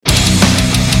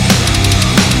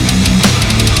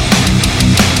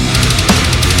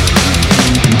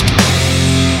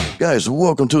Guys,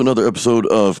 welcome to another episode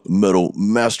of Metal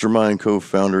Mastermind.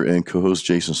 Co-founder and co-host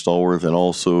Jason Stallworth, and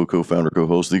also co-founder,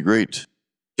 co-host the great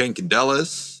Ken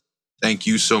Cadellas. Thank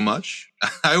you so much.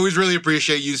 I always really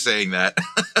appreciate you saying that.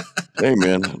 Hey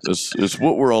man, it's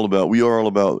what we're all about. We are all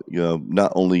about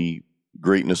not only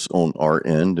greatness on our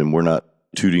end, and we're not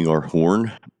tooting our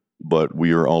horn, but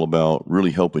we are all about really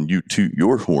helping you toot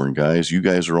your horn, guys. You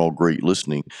guys are all great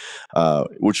listening,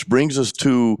 which brings us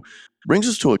to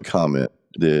a comment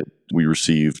that we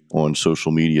received on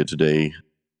social media today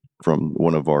from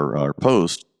one of our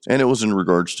posts. And it was in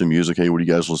regards to music. Hey, what are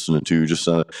you guys listening to? Just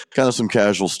kind of some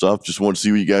casual stuff. Just want to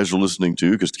see what you guys are listening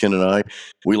to, because Ken and I,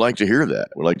 we like to hear that.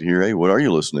 We like to hear, hey, what are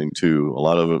you listening to? A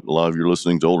lot of you are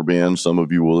listening to older bands. Some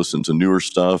of you will listen to newer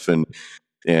stuff, and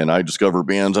I discover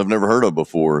bands I've never heard of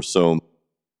before. So,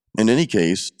 in any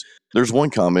case, there's one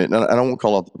comment, and I don't want to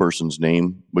call out the person's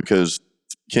name because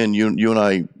Ken, you and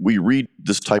I, we read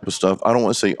this type of stuff. I don't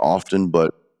want to say often,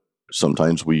 but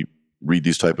sometimes we read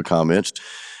these type of comments.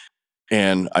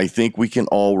 And I think we can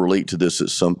all relate to this at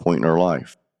some point in our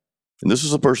life. And this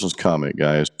is a person's comment,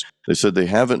 guys. They said they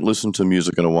haven't listened to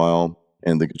music in a while,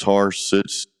 and the guitar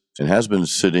sits and has been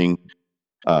sitting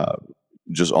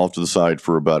just off to the side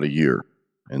for about a year.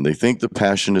 And they think the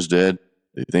passion is dead.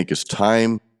 They think it's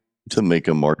time to make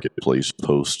a marketplace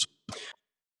post.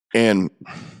 And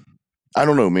I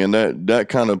don't know, man, that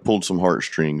kind of pulled some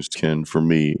heartstrings, Ken, for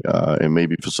me, and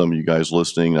maybe for some of you guys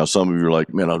listening. Now, some of you are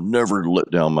like, man, I've never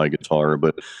let down my guitar,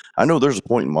 but I know there's a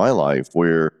point in my life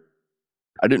where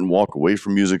I didn't walk away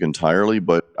from music entirely,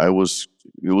 but it was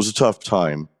a tough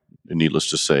time, needless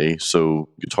to say. So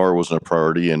guitar wasn't a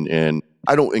priority, and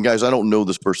guys, I don't know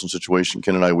this person's situation.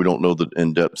 Ken and I, we don't know the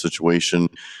in-depth situation.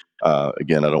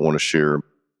 Again, I don't want to share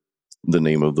the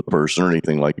name of the person or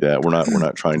anything like that. We're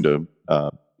not trying to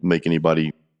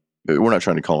we're not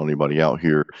trying to call anybody out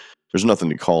here. There's nothing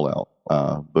to call out.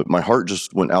 But my heart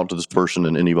just went out to this person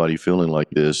and anybody feeling like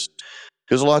this,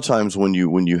 because a lot of times when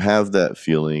you have that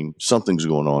feeling, something's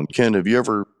going on. Ken, have you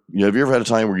ever had a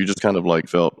time where you just kind of like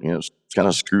felt, it's kind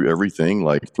of screw everything?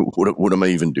 Like, what am I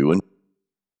even doing?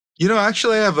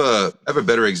 Actually, I have a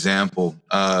better example.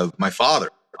 My father,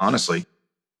 honestly,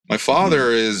 my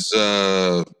father is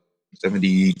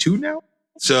 72 now.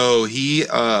 So he,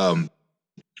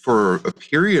 for a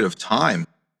period of time,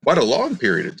 quite a long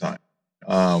period of time,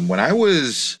 when I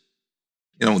was,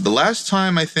 the last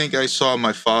time I think I saw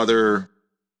my father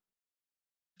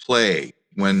play,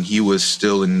 when he was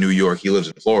still in New York. He lives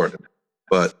in Florida,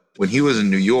 but when he was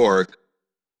in New York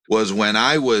was when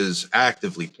I was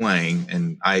actively playing,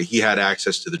 and he had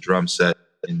access to the drum set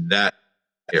in that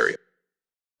area.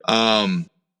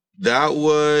 That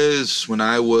was when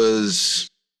I was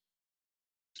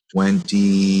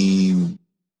 21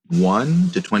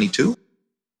 to 22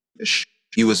 ish.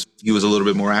 He was a little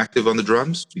bit more active on the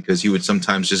drums because he would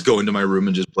sometimes just go into my room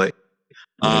and just play.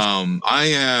 I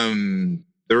am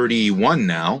 31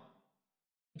 now,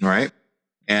 right?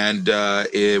 And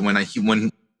when I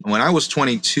was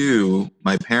 22,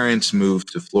 my parents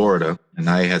moved to Florida, and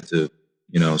I had to,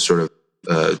 sort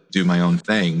of do my own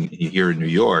thing here in New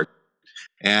York.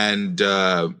 And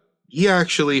he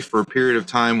actually, for a period of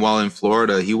time while in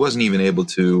Florida, he wasn't even able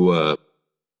to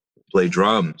play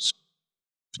drums.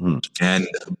 And,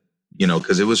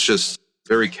 because it was just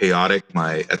very chaotic.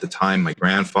 At the time, my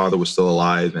grandfather was still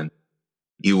alive, and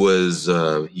he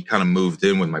kind of moved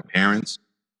in with my parents.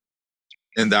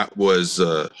 And that was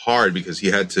hard because he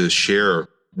had to share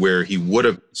where he would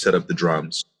have set up the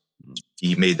drums.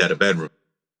 He made that a bedroom.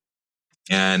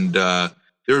 And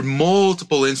there are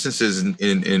multiple instances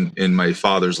in my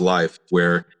father's life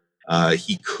where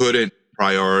he couldn't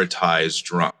prioritize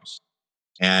drums.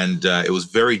 And it was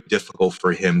very difficult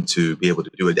for him to be able to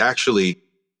do it. Actually,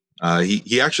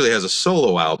 he actually has a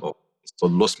solo album. It's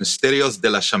called Los Misterios de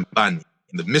la Champagne,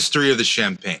 The Mystery of the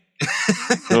Champagne.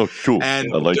 Oh, cool.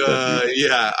 And I like that.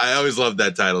 yeah, I always loved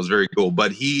that title. It's very cool.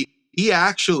 But he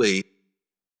actually,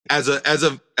 as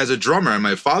a drummer, and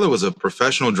my father was a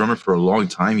professional drummer for a long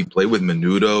time. He played with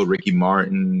Menudo, Ricky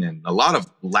Martin, and a lot of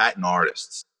Latin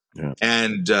artists. Yeah.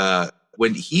 And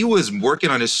when he was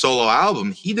working on his solo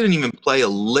album, he didn't even play a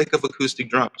lick of acoustic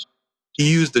drums.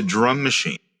 He used a drum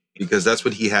machine because that's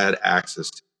what he had access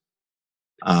to.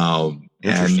 And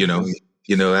at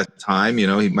the time,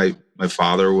 my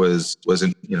father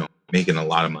wasn't making a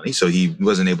lot of money, so he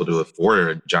wasn't able to afford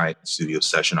a giant studio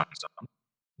session on his own.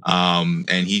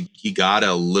 And he got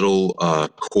a little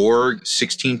Korg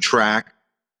 16-track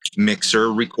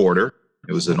mixer recorder.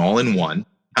 It was an all-in-one,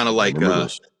 kind of like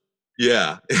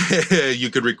you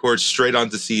could record straight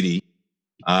onto CD.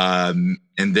 And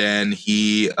then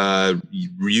he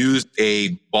used a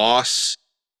Boss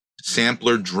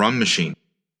sampler drum machine,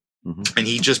 Mm-hmm. and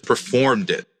he just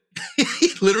performed it. He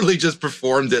literally just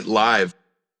performed it live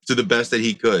to the best that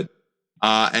he could.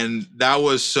 And that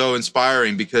was so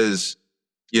inspiring because,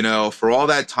 you know, for all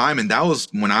that time, and that was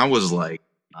when I was like,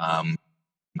 I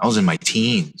was in my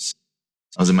teens.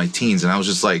 And I was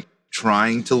just like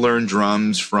trying to learn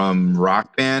drums from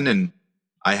Rock Band, and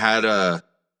I had a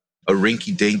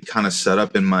rinky dink kind of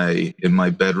setup in my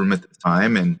bedroom at the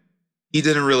time, and he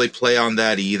didn't really play on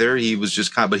that either. He was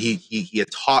just but he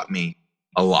had taught me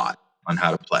a lot on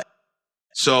how to play.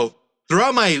 So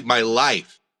throughout my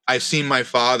life, I've seen my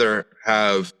father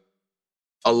have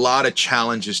a lot of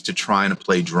challenges to trying to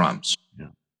play drums. Yeah.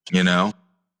 You know,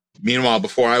 meanwhile,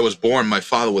 before I was born, my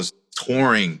father was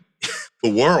touring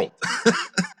the world.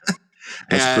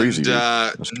 That's and crazy.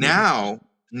 That's crazy.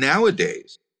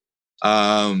 Nowadays,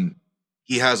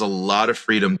 he has a lot of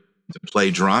freedom to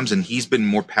play drums, and he's been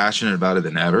more passionate about it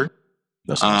than ever.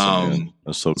 That's awesome, man.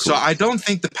 That's so cool. So I don't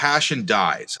think the passion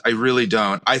dies. I really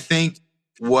don't. I think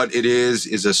what it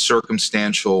is a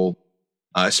circumstantial,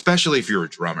 especially if you're a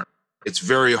drummer. It's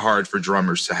very hard for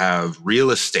drummers to have real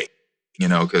estate, you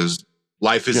know, because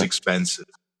life is expensive.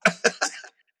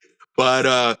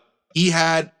 But he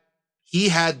had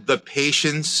the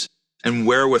patience and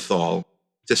wherewithal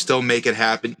to still make it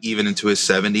happen, even into his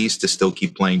 70s, to still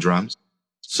keep playing drums.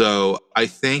 So I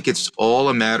think it's all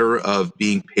a matter of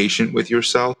being patient with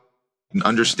yourself and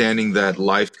understanding that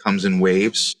life comes in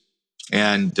waves.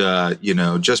 And, you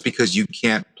know, just because you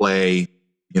can't play,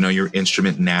 you know, your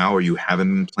instrument now, or you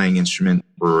haven't been playing instrument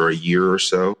for a year or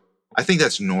so, I think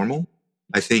that's normal.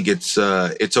 I think it's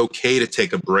okay to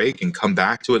take a break and come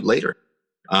back to it later,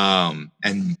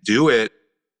 and do it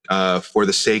for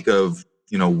the sake of,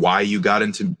 you know, why you got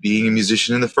into being a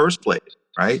musician in the first place,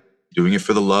 right? Doing it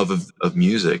for the love of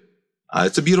music.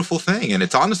 It's a beautiful thing, and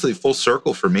it's honestly full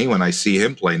circle for me when I see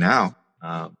him play now.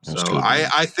 So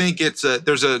I think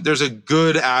there's a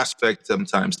good aspect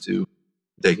sometimes to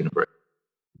taking a break.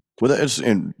 Well, that's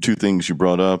and two things you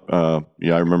brought up. I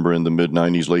remember in the mid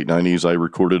 '90s, late '90s, I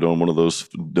recorded on one of those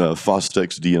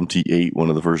Fostex DMT-8, one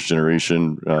of the first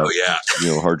generation,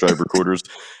 hard drive recorders.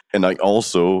 And I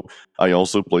also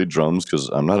played drums because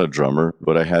I'm not a drummer,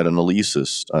 but I had an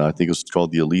Alesis. I think it was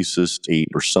called the Alesis 8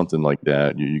 or something like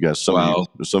that. You guys, some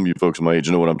of you folks my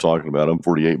age know what I'm talking about. I'm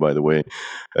 48, by the way.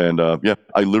 And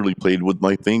I literally played with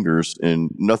my fingers, and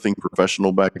nothing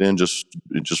professional back then, just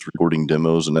recording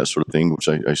demos and that sort of thing, which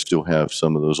I still have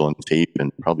some of those on tape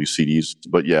and probably CDs.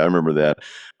 But yeah, I remember that.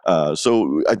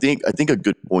 So I think a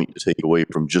good point to take away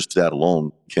from just that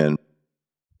alone, Ken,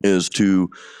 is to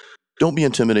don't be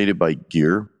intimidated by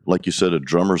gear. Like you said, a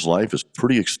drummer's life is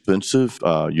pretty expensive.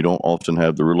 You don't often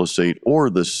have the real estate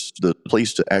or the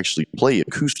place to actually play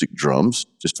acoustic drums,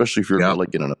 especially if you're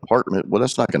like in an apartment. Well,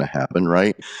 that's not going to happen,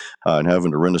 right? And having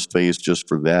to rent a space just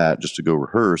for that, just to go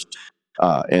rehearse.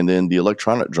 And then the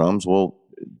electronic drums, well,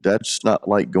 that's not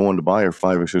like going to buy a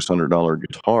 $500 or $600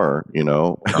 guitar, you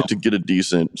know, to get a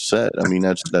decent set. I mean,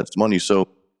 that's money. So,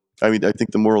 I mean, I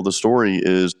think the moral of the story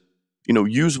is, you know,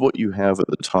 use what you have at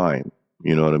the time.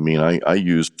 You know what I mean? I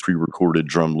used pre-recorded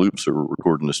drum loops that were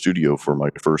recorded in the studio for my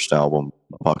first album,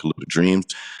 Apocalyptic Dreams.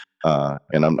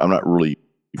 And I'm not really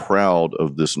proud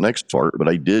of this next part, but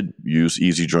I did use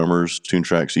Easy Drummer's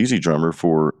Toontracks Easy Drummer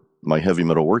for my Heavy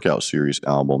Metal Workout Series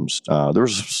albums. There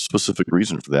was a specific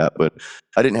reason for that, but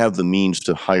I didn't have the means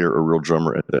to hire a real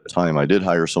drummer at that time. I did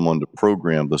hire someone to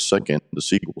program the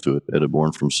sequel to it, Ed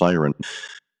Born from Siren.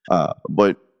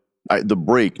 But the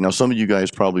break, now some of you guys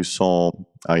probably saw,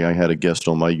 I had a guest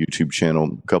on my YouTube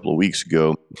channel a couple of weeks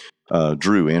ago,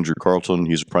 Andrew Carlton.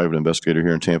 He's a private investigator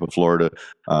here in Tampa, Florida,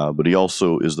 but he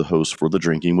also is the host for the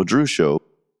Drinking with Drew show.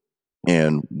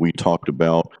 And we talked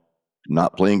about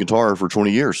not playing guitar for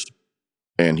 20 years.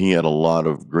 And he had a lot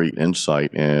of great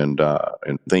insight, and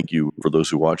thank you for those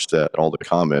who watched that. All the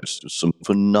comments, some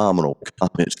phenomenal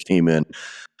comments came in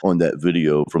on that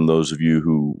video from those of you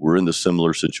who were in the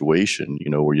similar situation, you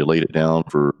know, where you laid it down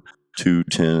for 2,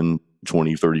 10,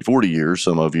 20, 30, 40 years,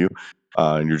 some of you,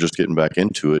 and you're just getting back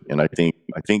into it. And I think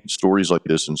stories like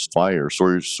this inspire,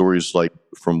 stories like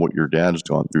from what your dad's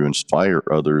gone through inspire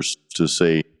others to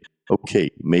say, okay,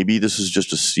 maybe this is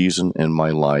just a season in my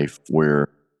life where,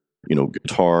 you know,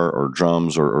 guitar or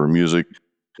drums or music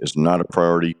is not a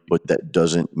priority, but that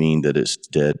doesn't mean that it's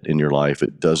dead in your life.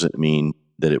 It doesn't mean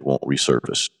that it won't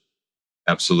resurface.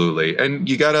 Absolutely. And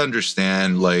you got to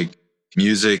understand, like,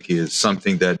 music is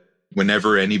something that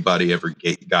whenever anybody ever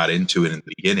got into it in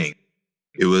the beginning,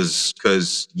 it was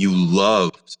because you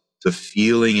loved the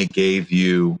feeling it gave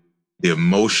you, the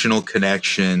emotional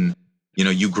connection. You know,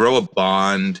 you grow a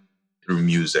bond through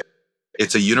music.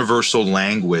 It's a universal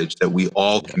language that we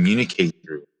all communicate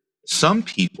through. Some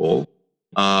people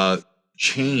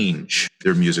change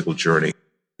their musical journey,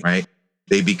 right?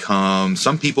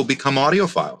 Some people become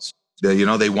audiophiles.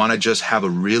 They want to just have a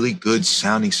really good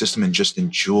sounding system and just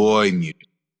enjoy music,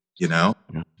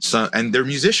 and they're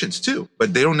musicians too,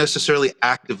 but they don't necessarily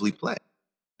actively play.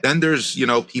 Then there's,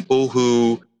 people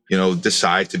who,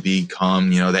 decide to become,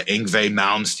 the Yngwie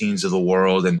Malmsteens of the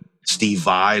world and Steve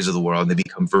Vais of the world, and they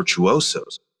become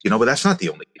virtuosos, but that's not the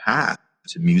only path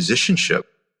to musicianship,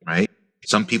 right?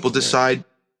 Some people decide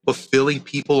fulfilling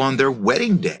people on their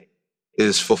wedding day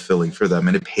is fulfilling for them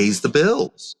and it pays the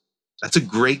bills. That's a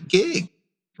great gig,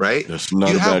 right? That's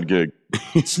not a bad gig.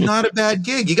 It's not a bad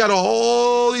gig. You got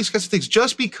all these kinds of things.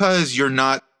 Just because you're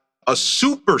not a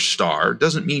superstar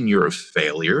doesn't mean you're a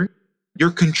failure.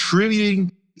 You're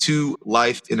contributing to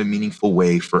life in a meaningful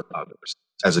way for others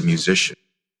as a musician,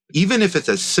 even if it's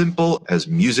as simple as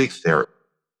music therapy,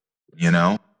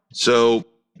 So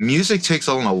music takes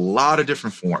on a lot of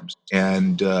different forms.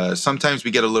 And sometimes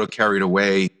we get a little carried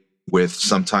away with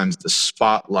sometimes the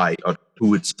spotlight of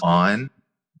who it's on.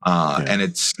 And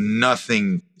it's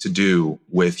nothing to do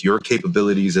with your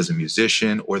capabilities as a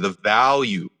musician or the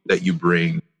value that you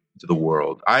bring to the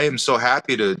world. I am so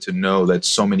happy to know that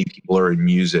so many people are in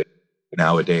music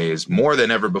nowadays, more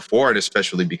than ever before, and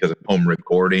especially because of home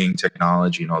recording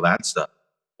technology and all that stuff.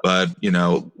 But,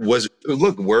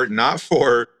 were it not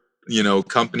for,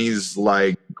 companies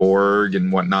like Korg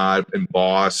and whatnot and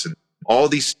Boss and all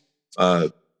these,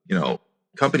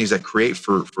 companies that create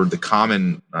for the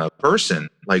common person,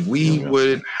 like we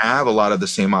wouldn't have a lot of the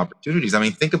same opportunities. I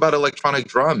mean, think about electronic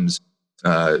drums.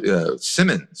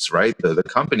 Simmons, right? The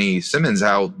company Simmons,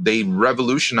 how they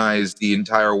revolutionized the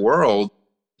entire world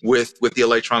with the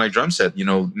electronic drum set.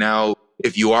 Now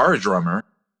if you are a drummer,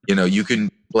 you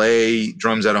can play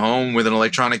drums at home with an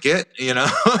electronic kit,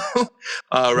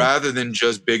 rather than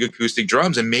just big acoustic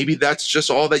drums. And maybe that's just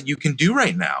all that you can do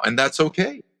right now, and that's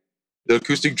okay. The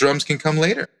acoustic drums can come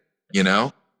later,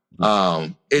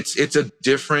 It's a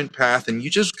different path, and you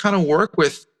just kind of work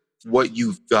with what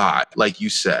you've got, like you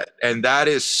said. And that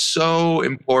is so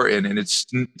important.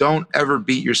 And don't ever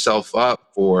beat yourself up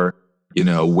for,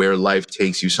 where life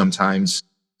takes you. Sometimes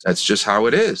that's just how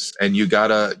it is. And you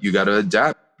gotta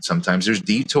adapt. Sometimes there's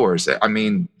detours. I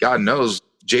mean, God knows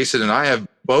Jason and I have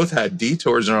both had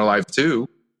detours in our life too.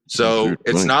 So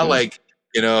it's not like,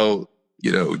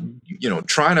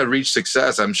 trying to reach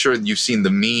success. I'm sure you've seen the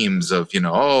memes of, it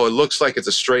looks like it's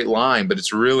a straight line, but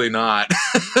it's really not.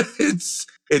 It's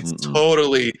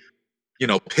totally,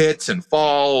 pits and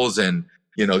falls and,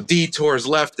 detours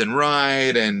left and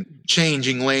right and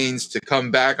changing lanes to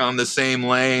come back on the same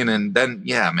lane. And then,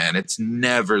 man, it's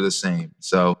never the same.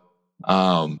 So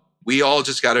we all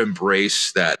just got to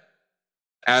embrace that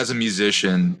as a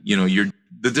musician.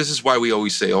 This is why we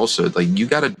always say also, like, you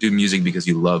got to do music because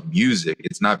you love music.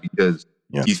 It's not because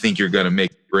you think you're going to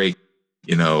make a great,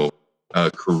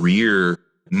 career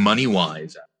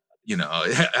money-wise.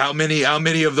 How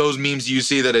many of those memes do you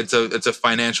see that it's a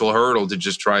financial hurdle to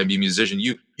just try and be a musician?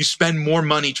 You spend more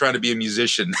money trying to be a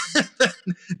musician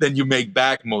than you make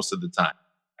back most of the time.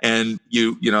 And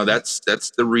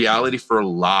that's the reality for a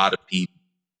lot of people.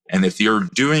 And if you're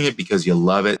doing it because you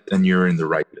love it, then you're in the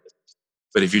right business.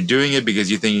 But if you're doing it because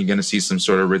you think you're going to see some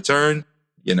sort of return,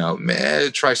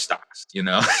 try stocks.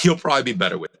 You'll probably be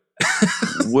better with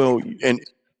it. Well, and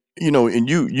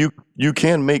you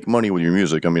can make money with your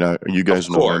music. I mean, you guys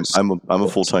know I'm a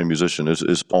full-time musician.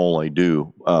 Is all I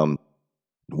do.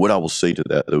 What I will say to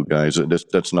that though, guys,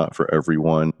 that's not for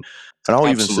everyone. And I'll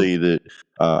even say that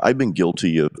I've been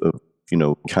guilty of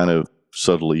kind of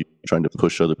subtly trying to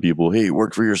push other people. Hey,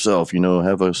 work for yourself.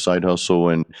 Have a side hustle.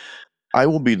 And I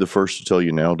will be the first to tell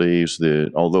you nowadays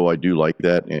that although I do like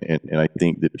that, and I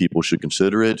think that people should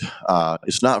consider it,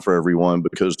 it's not for everyone,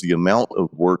 because the amount of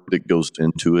work that goes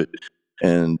into it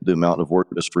and the amount of work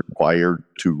that's required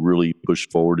to really push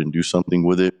forward and do something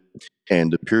with it,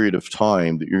 and the period of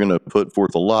time that you're going to put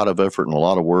forth a lot of effort and a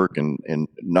lot of work and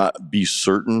not be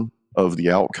certain of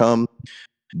the outcome,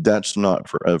 that's not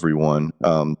for everyone.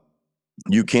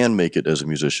 You can make it as a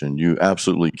musician. You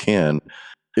absolutely can.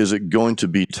 Is it going to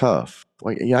be tough?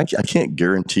 Well, I can't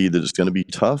guarantee that it's going to be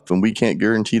tough, and we can't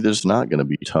guarantee that it's not going to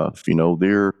be tough. I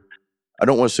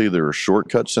don't want to say there are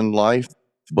shortcuts in life,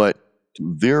 but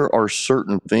there are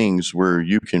certain things where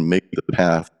you can make the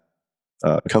path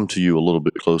come to you a little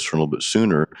bit closer and a little bit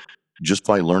sooner just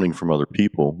by learning from other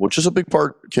people, which is a big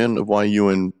part, Ken, of why you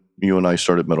and you and I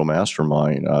started Metal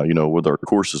Mastermind, with our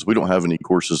courses. We don't have any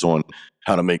courses on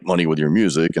how to make money with your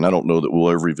music, and I don't know that we'll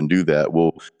ever even do that.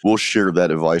 We'll share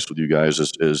that advice with you guys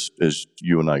as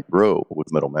you and I grow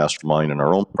with Metal Mastermind and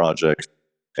our own projects.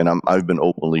 And I've been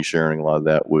openly sharing a lot of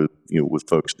that with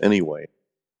folks anyway.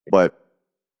 But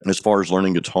as far as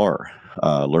learning guitar,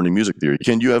 learning music theory,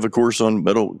 Ken, you have a course on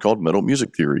called Metal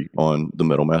Music Theory on the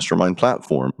Metal Mastermind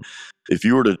platform. If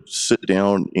you were to sit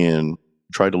down and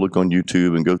try to look on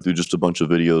YouTube and go through just a bunch of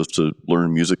videos to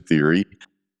learn music theory,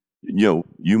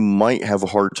 you might have a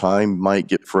hard time, might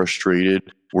get frustrated.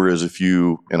 Whereas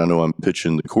and I know I'm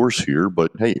pitching the course here,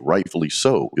 but hey, rightfully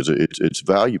so, because it's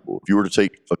valuable. If you were to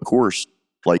take a course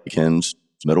like Ken's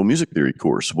Metal Music Theory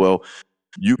course, well,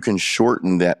 you can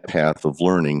shorten that path of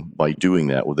learning by doing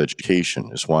that with education.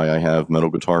 It's why I have Metal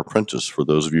Guitar Apprentice for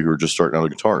those of you who are just starting out on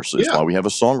guitar. So it's why we have a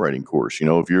songwriting course.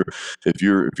 If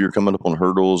you're coming up on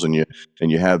hurdles and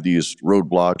you have these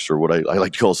roadblocks, or what I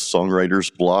like to call songwriter's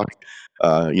block.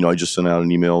 I just sent out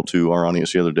an email to our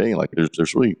audience the other day, like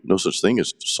there's really no such thing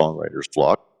as songwriter's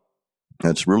block.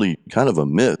 That's really kind of a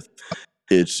myth.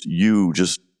 It's you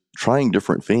just trying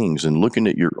different things and looking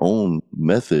at your own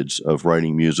methods of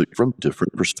writing music from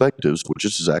different perspectives, which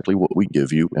is exactly what we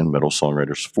give you in Metal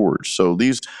Songwriters Forge. So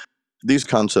these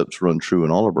concepts run true in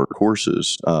all of our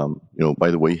courses.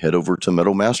 By the way, head over to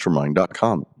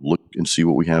metalmastermind.com. Look and see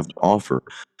what we have to offer.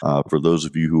 For those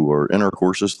of you who are in our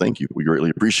courses, thank you. We greatly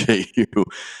appreciate you.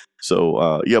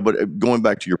 So, but going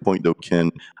back to your point, though,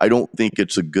 Ken, I don't think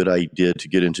it's a good idea to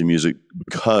get into music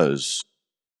because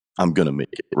I'm going to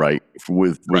make it, right?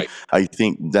 Right. I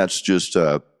think that's just,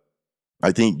 I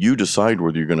think you decide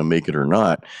whether you're going to make it or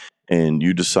not, and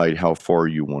you decide how far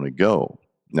you want to go.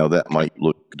 Now, that might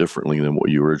look differently than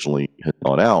what you originally had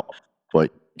thought out,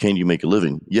 but can you make a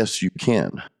living? Yes, you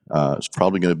can. It's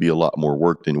probably going to be a lot more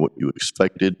work than what you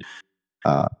expected,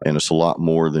 and it's a lot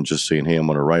more than just saying, hey, I'm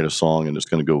going to write a song and it's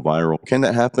going to go viral. Can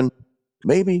that happen?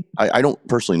 Maybe. I don't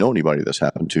personally know anybody that's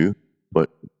happened to, but,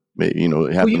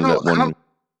 it happened to that one.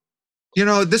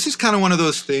 This is kind of one of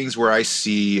those things where I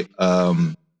see, why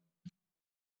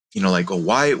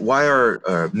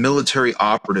are military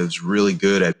operatives really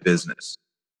good at business?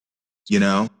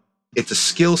 It's a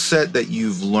skill set that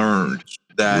you've learned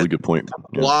that really good point.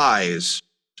 applies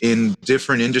in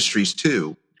different industries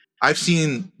too. I've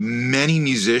seen many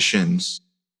musicians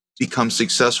become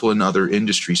successful in other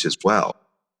industries as well.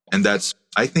 And that's,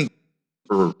 I think,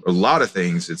 for a lot of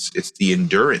things, it's the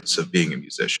endurance of being a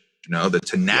musician. The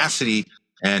tenacity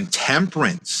and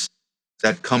temperance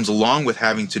that comes along with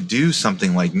having to do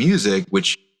something like music,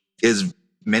 which is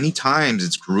many times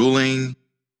it's grueling.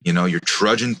 You're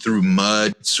trudging through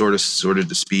mud, sort of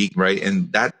to speak, right?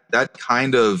 And that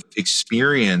kind of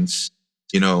experience,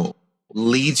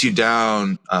 leads you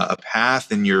down a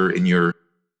path in your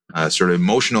sort of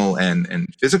emotional and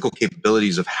physical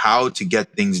capabilities of how to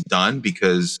get things done.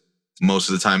 Because most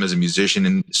of the time as a musician,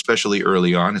 and especially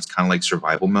early on, it's kind of like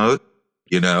survival mode,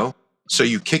 So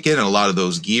you kick in a lot of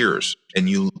those gears and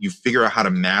you figure out how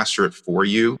to master it for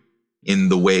you in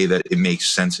the way that it makes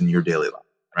sense in your daily life,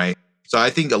 right? So I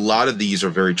think a lot of these are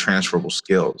very transferable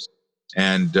skills.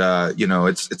 And,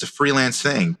 it's a freelance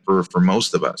thing for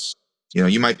most of us.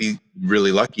 You might be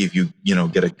really lucky if you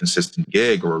get a consistent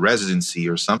gig or a residency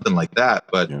or something like that.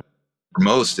 But for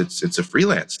most, it's a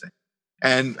freelance thing.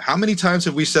 And how many times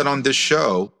have we said on this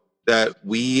show that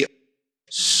we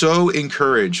so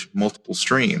encourage multiple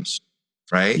streams,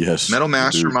 right? Yes. Metal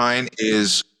Mastermind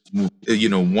is,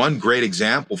 one great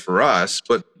example for us,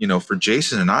 but, for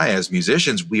Jason and I as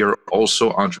musicians, we are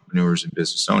also entrepreneurs and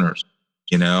business owners,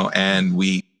 and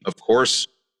we, of course,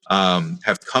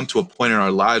 have come to a point in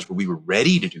our lives where we were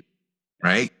ready to do it,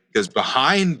 right? Because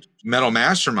behind Metal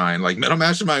Mastermind,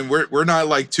 we're not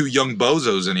like two young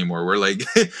bozos anymore. We're like,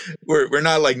 we're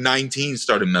not like 19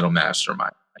 started Metal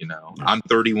Mastermind. I'm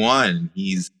 31,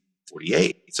 he's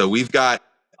 48. So we've got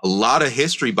a lot of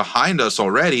history behind us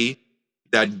already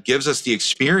that gives us the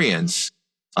experience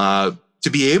to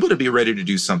be able to be ready to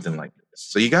do something like this.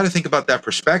 So you got to think about that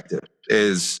perspective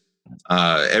is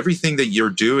everything that you're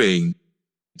doing.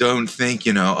 Don't think,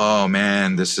 oh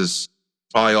man, this is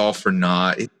probably all for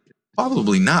naught.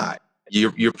 Probably not.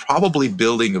 You're probably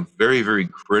building a very, very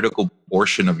critical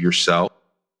portion of yourself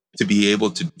to be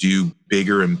able to do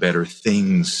bigger and better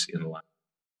things in life.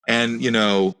 And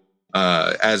I'm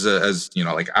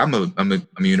a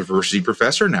university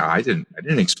professor now. I didn't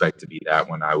expect to be that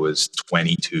when I was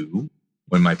 22,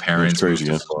 when my parents moved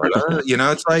to Florida.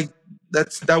 It's like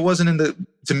that wasn't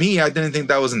to me. I didn't think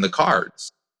that was in the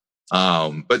cards.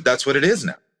 But that's what it is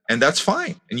now, and that's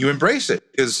fine. And you embrace it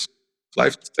because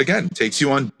life again takes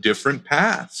you on different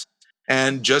paths.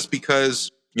 And just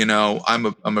because, I'm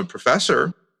a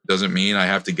professor doesn't mean I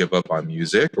have to give up on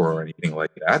music or anything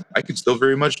like that. I can still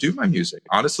very much do my music.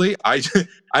 Honestly, I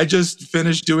just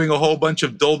finished doing a whole bunch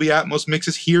of Dolby Atmos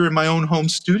mixes here in my own home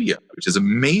studio, which is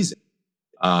amazing.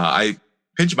 I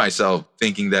pinch myself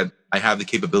thinking that I have the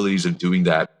capabilities of doing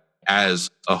that as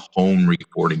a home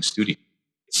recording studio.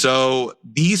 So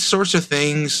these sorts of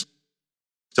things,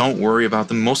 don't worry about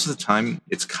them. Most of the time,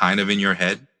 it's kind of in your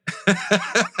head.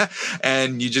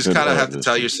 And you just kind of have to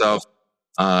tell yourself,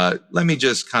 let me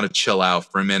just kind of chill out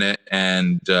for a minute.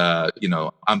 And,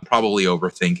 I'm probably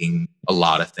overthinking a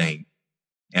lot of things.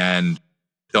 And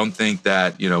don't think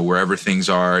that, wherever things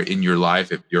are in your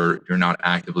life, if you're not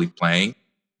actively playing,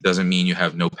 doesn't mean you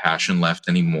have no passion left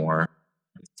anymore.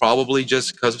 It's probably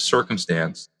just because of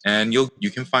circumstance. And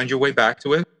you can find your way back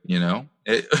to it,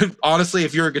 honestly,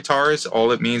 if you're a guitarist,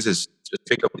 all it means is just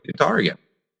pick up the guitar again.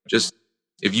 Just,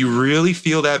 if you really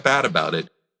feel that bad about it,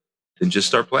 then just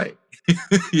start playing.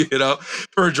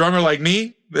 For a drummer like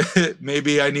me,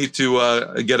 maybe I need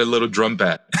to get a little drum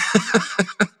pad.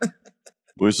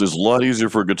 Which is a lot easier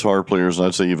for guitar players, and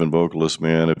I'd say even vocalists,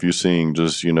 man. If you sing,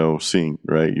 just, sing,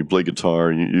 right? You play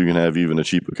guitar, you can have even a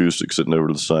cheap acoustic sitting over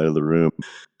to the side of the room.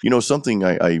 Something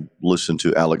I listened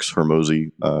to Alex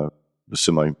Hermosi, a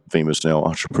semi-famous now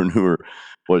entrepreneur,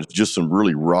 was just some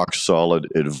really rock solid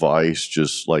advice,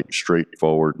 just like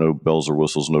straightforward, no bells or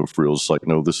whistles, no frills. Like,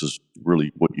 no, this is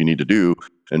really what you need to do,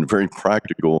 and very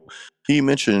practical. He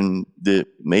mentioned that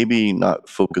maybe not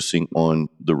focusing on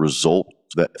the result,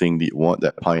 that thing that you want,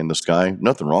 that pie in the sky,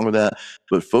 nothing wrong with that,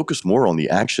 but focus more on the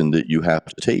action that you have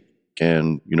to take.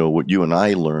 And, what you and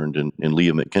I learned in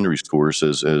Leah McHenry's course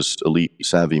as elite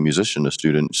savvy musician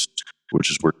students,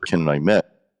 which is where Ken and I met,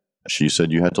 she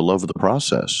said you had to love the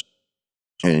process.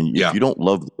 And if you don't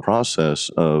love the process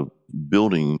of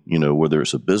building, whether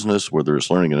it's a business, whether it's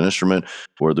learning an instrument,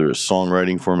 whether it's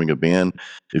songwriting, forming a band,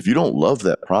 if you don't love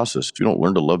that process, if you don't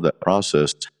learn to love that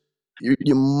process,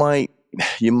 you might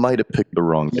have picked the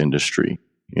wrong industry.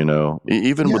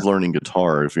 Even with learning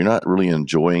guitar, if you're not really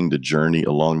enjoying the journey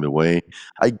along the way,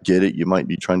 I get it. You might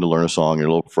be trying to learn a song, you're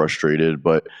a little frustrated,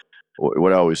 but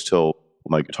what I always tell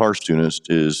my guitar students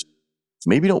is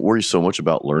maybe don't worry so much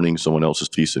about learning someone else's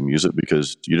piece of music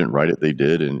because you didn't write it, they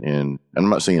did. And I'm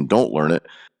not saying don't learn it,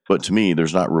 but to me,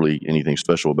 there's not really anything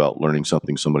special about learning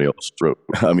something somebody else wrote.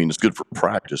 I mean, it's good for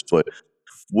practice, but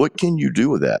what can you do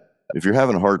with that? If you're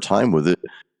having a hard time with it,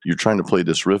 you're trying to play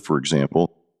this riff, for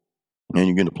example, and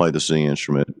you're going to play the singing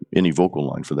instrument, any vocal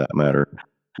line for that matter.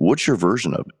 What's your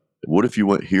version of it? What if you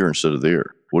went here instead of there?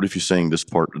 What if you sang this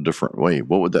part a different way?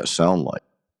 What would that sound like?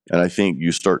 And I think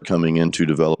you start coming into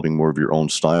developing more of your own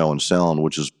style and sound,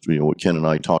 which is what Ken and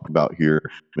I talk about here. I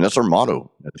mean, that's our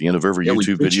motto at the end of every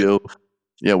YouTube video.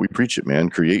 Yeah, we preach it, man.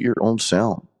 Create your own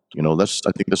sound. I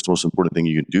think that's the most important thing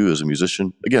you can do as a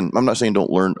musician. Again, I'm not saying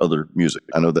don't learn other music.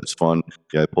 I know that's fun.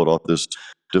 Yeah, I pulled off this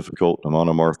difficult Amon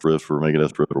Amarth riff or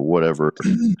Megadeth riff or whatever.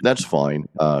 That's fine.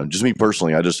 Just me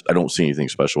personally, I don't see anything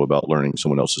special about learning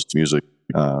someone else's music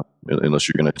unless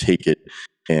you're going to take it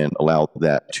and allow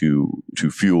that to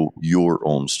fuel your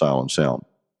own style and sound.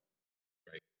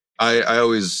 Right. I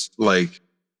always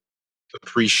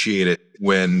appreciate it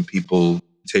when people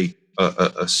take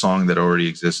a song that already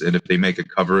exists, and if they make a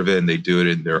cover of it and they do it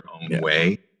in their own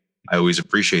way, I always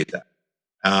appreciate that.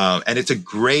 And it's a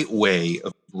great way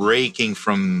of breaking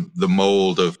from the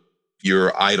mold of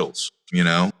your idols,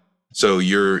 So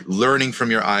you're learning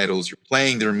from your idols, you're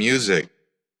playing their music,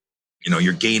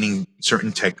 you're gaining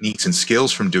certain techniques and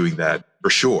skills from doing that,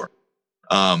 for sure.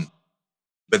 But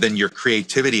then your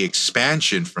creativity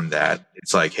expansion from that,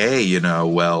 it's like, hey,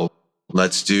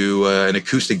 let's do an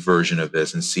acoustic version of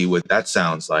this and see what that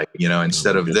sounds like,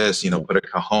 instead of this, put a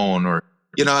cajon or,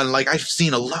 and I've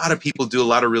seen a lot of people do a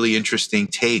lot of really interesting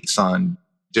takes on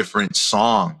different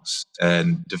songs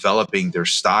and developing their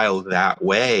style that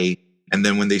way. And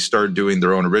then when they start doing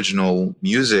their own original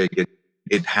music,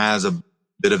 it has a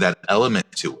bit of that element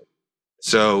to it.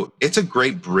 So it's a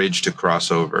great bridge to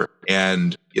cross over.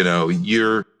 And,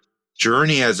 your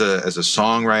journey as a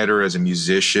songwriter, as a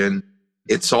musician,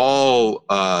 it's all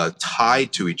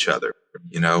tied to each other.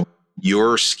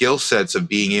 Your skill sets of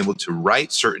being able to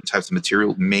write certain types of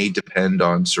material may depend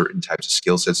on certain types of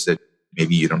skill sets that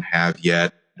maybe you don't have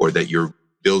yet or that you're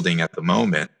building at the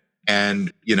moment.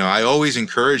 And, I always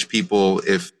encourage people,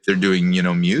 if they're doing,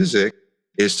 music,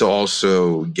 is to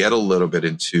also get a little bit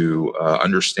into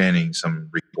understanding some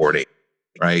recording,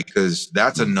 right? Because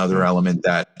that's another element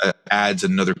that adds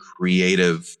another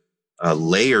creative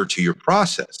layer to your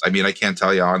process. I mean, I can't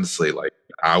tell you honestly, like,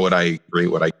 how would I create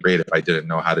what I create if I didn't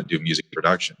know how to do music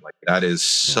production? Like, that is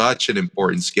such an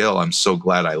important skill. I'm so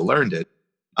glad I learned it.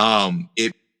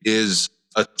 It is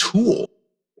a tool.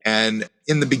 And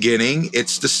in the beginning,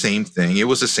 it's the same thing. It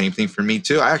was the same thing for me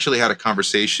too. I actually had a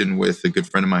conversation with a good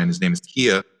friend of mine. His name is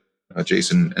Kia.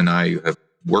 Jason and I have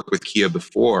worked with Kia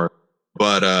before,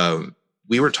 but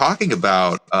we were talking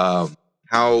about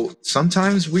how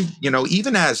sometimes we,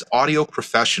 even as audio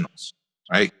professionals,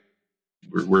 right?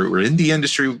 We're in the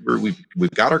industry where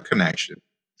we've got our connection,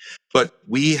 but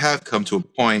we have come to a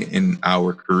point in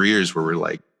our careers where we're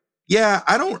like, yeah,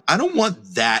 I don't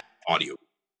want that audio.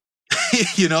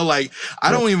 Like,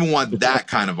 I don't even want that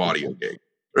kind of audio gig,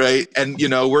 right? And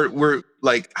we're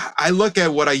like, I look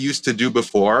at what I used to do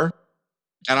before,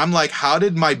 and I'm like, how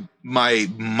did my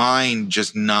mind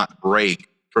just not break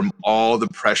from all the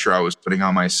pressure I was putting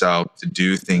on myself to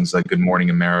do things like Good Morning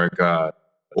America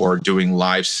or doing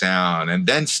live sound, and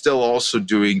then still also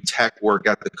doing tech work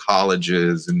at the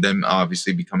colleges, and then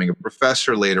obviously becoming a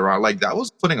professor later on. Like, that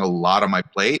was putting a lot on my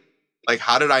plate. Like,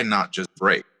 how did I not just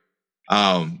break?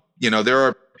 There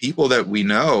are people that we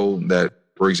know that,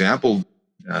 for example,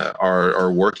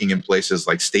 are working in places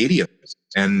like stadiums,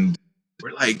 and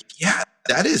we're like, yeah,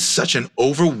 that is such an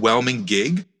overwhelming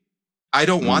gig. I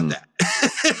don't want that.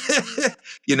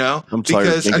 I'm tired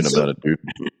of thinking about it, dude.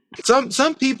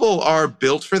 Some people are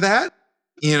built for that,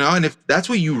 and if that's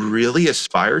what you really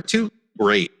aspire to,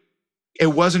 great. It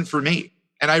wasn't for me.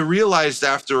 And I realized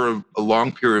after a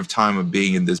long period of time of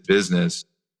being in this business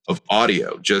of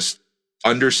audio, just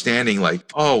understanding like,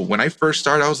 oh, when I first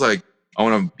started, I was like, I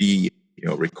want to be,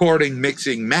 recording,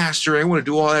 mixing, mastering. I want to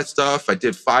do all that stuff. I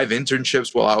did 5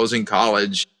 internships while I was in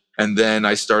college. And then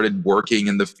I started working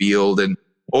in the field. And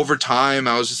over time,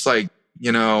 I was just like,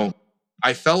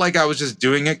 I felt like I was just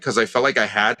doing it because I felt like I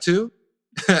had to.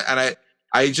 And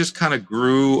I just kind of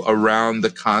grew around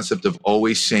the concept of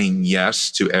always saying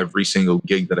yes to every single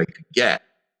gig that I could get.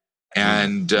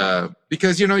 And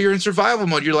because, you're in survival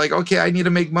mode, you're like, okay, I need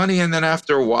to make money. And then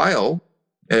after a while,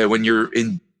 when you're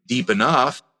in deep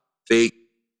enough, they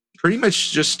pretty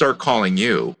much just start calling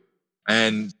you.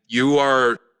 And you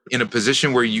are in a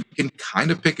position where you can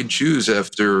kind of pick and choose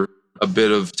after a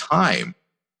bit of time.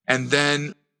 And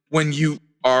then when you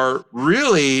are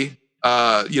really,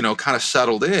 kind of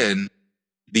settled in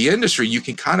the industry, you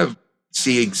can kind of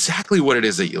see exactly what it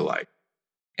is that you like.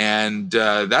 And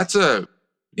that's a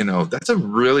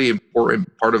really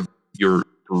important part of your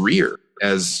career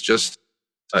as just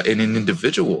an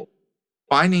individual.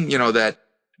 Finding, that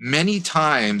many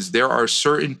times there are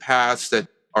certain paths that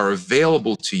are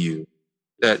available to you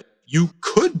that you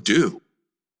could do,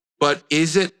 but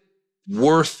is it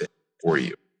worth it for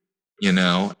you?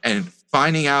 And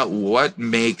finding out what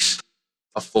makes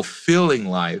a fulfilling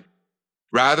life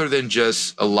rather than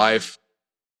just a life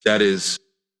that is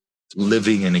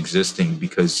living and existing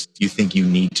because you think you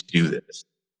need to do this.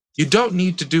 You don't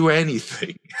need to do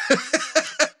anything.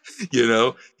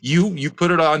 You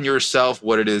put it on yourself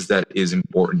what it is that is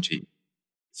important to you.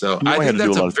 So I think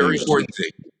that's a very important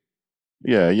thing.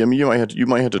 Yeah, I mean, you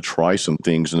might have to try some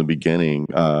things in the beginning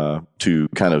to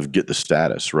kind of get the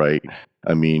status, right?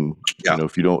 I mean,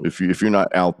 if you're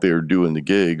not out there doing the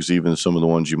gigs, even some of the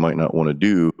ones you might not want to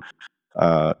do,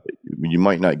 you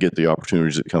might not get the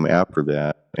opportunities that come after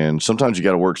that. And sometimes you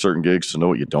got to work certain gigs to know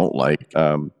what you don't like.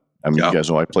 You guys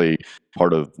know I play,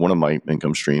 part of one of my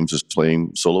income streams is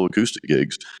playing solo acoustic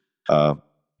gigs.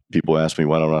 People ask me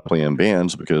why don't I play in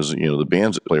bands, because the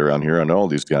bands that play around here, I know all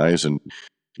these guys, and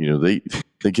they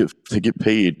get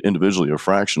paid individually a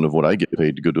fraction of what I get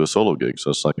paid to go to a solo gig.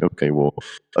 So it's like, okay, well,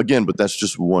 again, but that's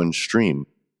just one stream.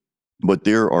 But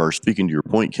there are, speaking to your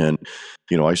point, Ken,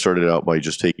 I started out by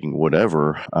just taking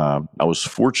whatever. I was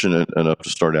fortunate enough to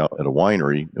start out at a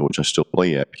winery, which I still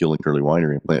play at, Peel and Curly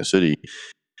Winery in Plant City.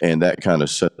 And that kind of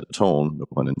set the tone, no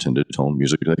pun intended, tone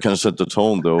music. That kind of set the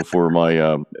tone, though, for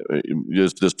my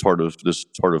this part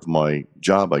of my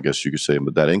job, I guess you could say,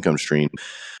 but that income stream.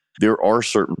 There are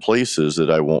certain places that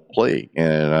I won't play,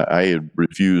 and I had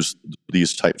refused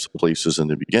these types of places in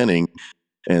the beginning,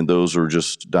 and those are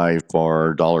just dive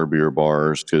bar, dollar beer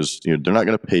bars, because they're not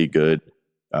going to pay good,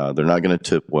 they're not going to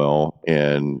tip well,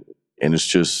 and it's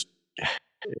just.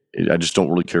 I just don't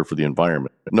really care for the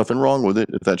environment. Nothing wrong with it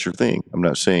if that's your thing. I'm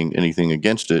not saying anything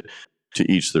against it,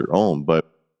 to each their own.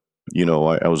 But,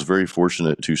 I was very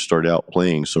fortunate to start out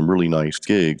playing some really nice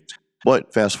gigs.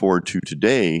 But fast forward to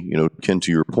today, Ken,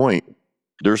 to your point,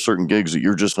 there are certain gigs that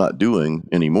you're just not doing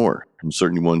anymore, and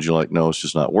certain ones you're like, no, it's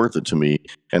just not worth it to me.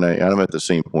 And I'm at the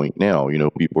same point now.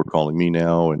 People are calling me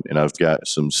now, and I've got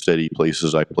some steady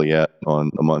places I play at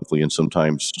on a monthly and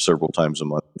sometimes several times a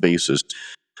month basis.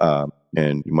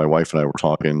 And my wife and I were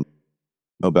talking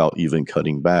about even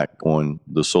cutting back on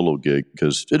the solo gig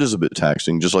because it is a bit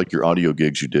taxing, just like your audio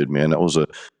gigs you did, man. That was a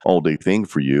all day thing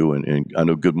for you. And I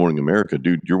know Good Morning America,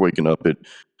 dude, you're waking up at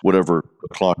whatever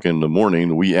o'clock in the morning,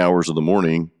 the wee hours of the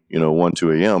morning, 1,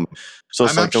 2 a.m. So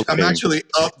it's I'm actually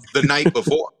up the night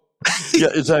before. Yeah,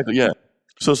 exactly. Yeah.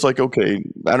 So it's like, okay,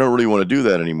 I don't really want to do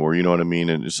that anymore. You know what I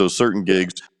mean? And so certain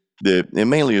gigs and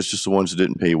mainly it's just the ones that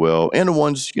didn't pay well. And the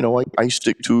ones, I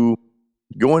stick to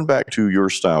going back to your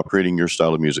style, creating your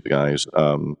style of music, guys.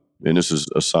 And this is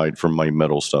aside from my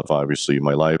metal stuff, obviously,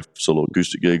 my live solo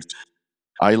acoustic gigs.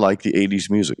 I like the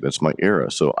 80s music. That's my era.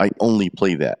 So I only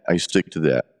play that. I stick to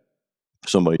that.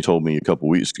 Somebody told me a couple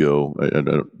weeks ago, I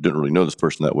didn't really know this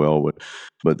person that well,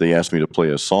 but they asked me to play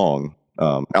a song.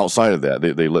 Outside of that,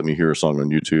 they let me hear a song on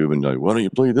YouTube and like, why don't you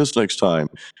play this next time?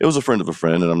 It was a friend of a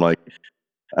friend. And I'm like,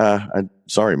 I'm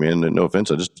sorry, man. No offense.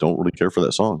 I just don't really care for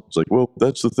that song. It's like, well,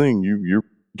 that's the thing. You're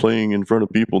playing in front of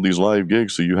people, these live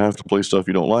gigs, so you have to play stuff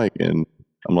you don't like. And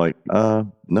I'm like,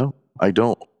 no, I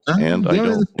don't. And I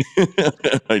don't.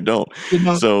 I don't.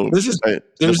 So that's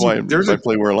why I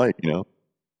play where I like,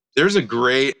 There's a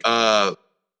great band.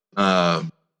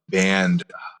 Man,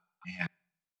 I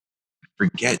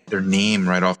forget their name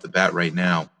right off the bat right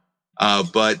now.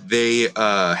 But they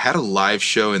had a live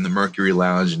show in the Mercury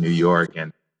Lounge in New York,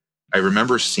 and I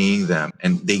remember seeing them,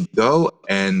 and they go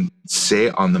and say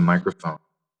on the microphone,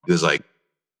 it was like,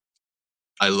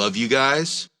 I love you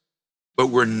guys, but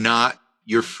we're not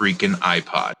your freaking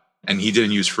iPod. And he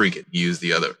didn't use freaking, he used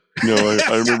the other. No,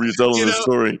 I remember you telling the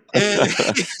story.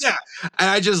 And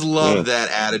I just love that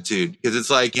attitude because it's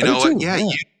like, you know what? Yeah,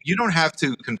 you don't have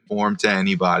to conform to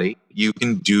anybody. You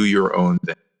can do your own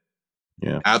thing.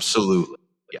 Yeah, absolutely.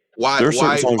 Yeah. Why? There are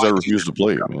certain songs I refuse to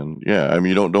play, man. Yeah, I mean,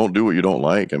 you don't do what you don't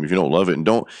like. I mean, if you don't love it, and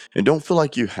don't feel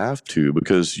like you have to,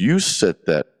 because you set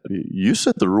the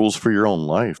rules for your own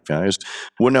life, guys.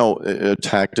 Well, now a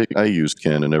tactic I use,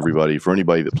 Ken, and everybody, for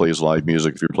anybody that plays live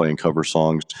music, if you're playing cover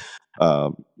songs,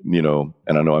 and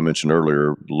I know I mentioned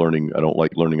earlier, I don't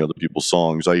like learning other people's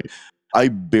songs. I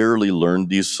barely learned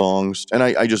these songs, and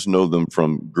I just know them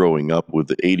from growing up with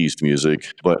the 80s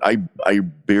music, but I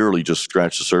barely just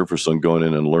scratched the surface on going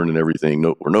in and learning everything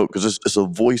note for note, because it's a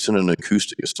voice and an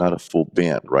acoustic. It's not a full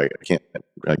band, right?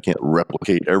 I can't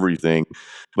replicate everything,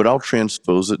 but I'll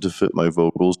transpose it to fit my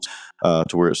vocals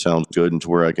to where it sounds good and to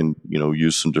where I can,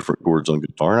 use some different chords on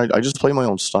guitar. And I just play my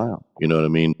own style, you know what I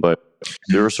mean? But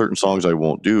there are certain songs I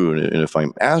won't do, and if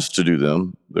I'm asked to do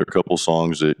them, there are a couple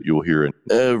songs that you'll hear in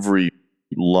every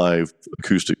live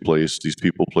acoustic place. These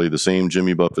people play the same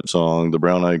Jimmy Buffett song, the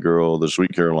Brown Eyed Girl, the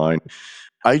Sweet Caroline.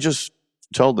 I just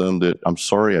tell them that I'm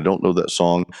sorry, I don't know that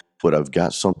song, but I've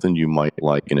got something you might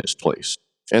like in its place.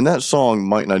 And that song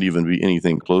might not even be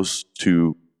anything close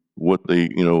to what they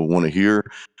want to hear,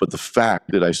 but the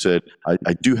fact that I said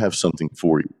I do have something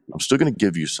for you, I'm still going to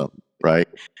give you something, right?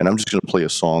 And I'm just going to play a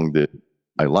song that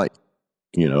I like,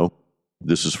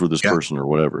 this is for this person or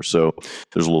whatever. So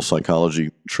there's a little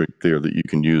psychology trick there that you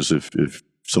can use if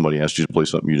somebody asks you to play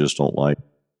something you just don't like.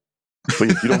 But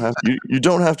you don't have you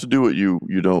don't have to do what you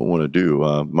don't want to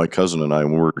do. My cousin and I,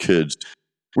 when we were kids,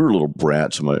 we were little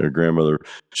brats. My grandmother,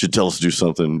 she'd tell us to do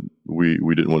something we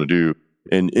didn't want to do,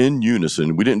 and in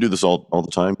unison, we didn't do this all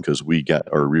the time because we got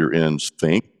our rear ends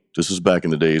spanked. This is back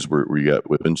in the days where we got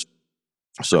whippings.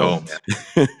 So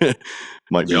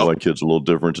might be why kids are a little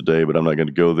different today, but I'm not going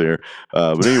to go there.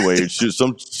 But anyway,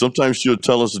 sometimes she would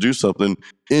tell us to do something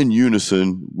in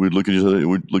unison. We'd look at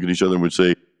each other and we'd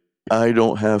say, I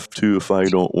don't have to if I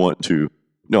don't want to.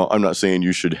 No, I'm not saying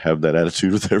you should have that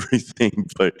attitude with everything,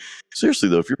 but seriously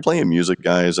though, if you're playing music,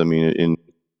 guys, I mean, and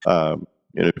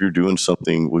if you're doing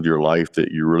something with your life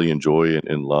that you really enjoy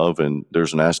and love, and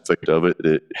there's an aspect of it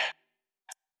that,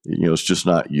 it's just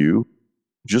not you,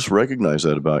 just recognize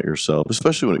that about yourself,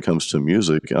 especially when it comes to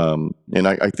music. And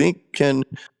I think, Ken,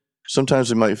 sometimes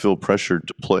they might feel pressured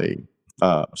to play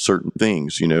certain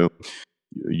things.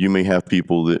 You may have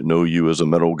people that know you as a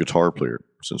metal guitar player,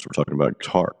 since we're talking about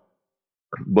guitar,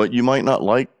 but you might not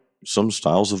like some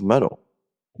styles of metal.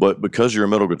 But because you're a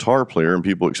metal guitar player and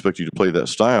people expect you to play that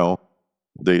style,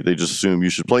 they just assume you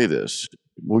should play this.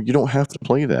 Well, you don't have to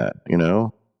play that,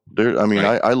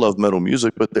 I love metal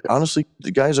music, but honestly,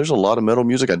 guys, there's a lot of metal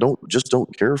music I don't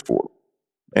care for,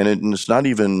 and it's not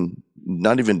even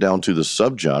down to the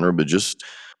subgenre, but just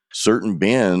certain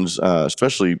bands,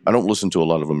 especially, I don't listen to a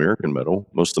lot of American metal.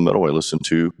 Most of the metal I listen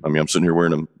to, I mean, I'm sitting here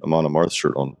wearing a Amon Amarth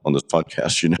shirt on this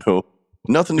podcast, you know.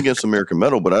 Nothing against American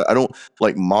metal, but I don't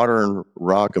like modern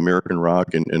rock, American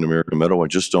rock, and American metal. I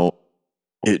just don't.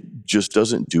 It just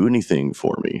doesn't do anything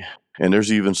for me. And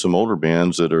there's even some older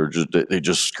bands that are they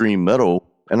just scream metal.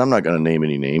 And I'm not going to name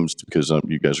any names because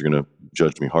you guys are going to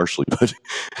judge me harshly. But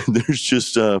there's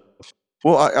just,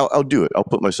 well, I'll do it. I'll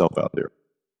put myself out there.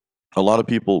 A lot of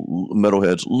people,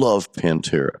 metalheads, love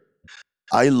Pantera.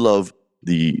 I love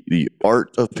the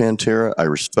art of Pantera. I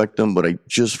respect them, but I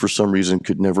just for some reason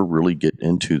could never really get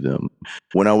into them.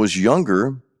 When I was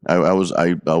younger, I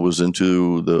was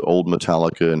into the old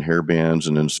Metallica and hair bands,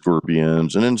 and then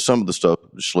Scorpions, and then some of the stuff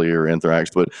Slayer, Anthrax.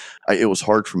 But it was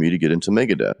hard for me to get into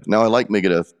Megadeth. Now I like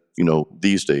Megadeth, you know,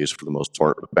 these days for the most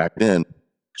part. But back then,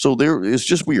 so it's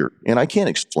just weird, and I can't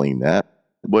explain that.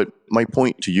 But my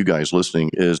point to you guys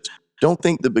listening is, don't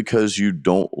think that because you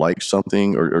don't like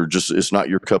something or just it's not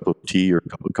your cup of tea or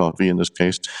cup of coffee in this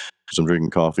case, because I'm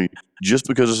drinking coffee, just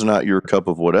because it's not your cup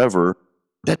of whatever,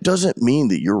 that doesn't mean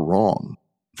that you're wrong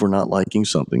for not liking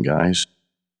something, guys.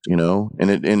 You know,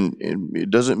 and it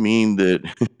doesn't mean that,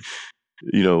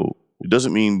 you know, it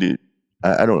doesn't mean that,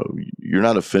 I don't know, you're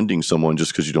not offending someone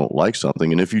just because you don't like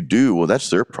something. And if you do, well, that's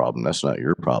their problem. That's not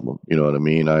your problem. You know what I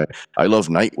mean? I love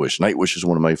Nightwish. Nightwish is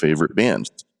one of my favorite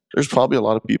bands. There's probably a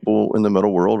lot of people in the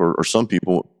metal world or some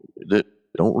people that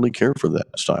don't really care for that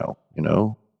style, you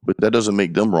know, but that doesn't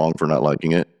make them wrong for not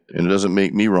liking it. And it doesn't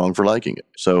make me wrong for liking it.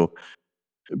 So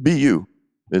be you.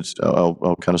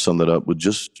 I'll kind of sum that up with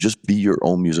just be your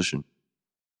own musician.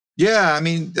 Yeah, I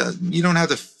mean, you don't have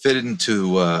to fit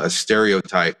into a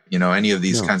stereotype, you know, any of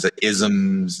these kinds of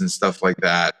isms and stuff like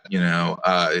that. You know,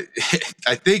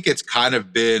 I think it's kind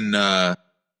of been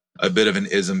a bit of an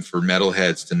ism for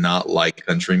metalheads to not like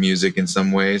country music in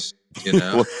some ways. You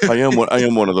know, well, I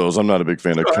am one of those. I'm not a big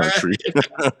fan of country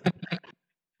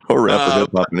or rap or hip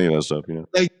hop, any of that stuff. You know,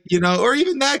 like, you know, or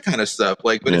even that kind of stuff.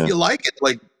 Like, but if you like it,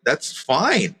 like, that's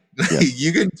fine. Yeah.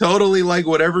 You can totally like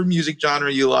whatever music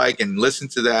genre you like and listen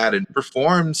to that and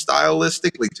perform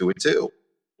stylistically to it too.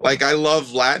 Like, I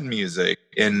love Latin music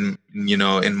in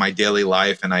my daily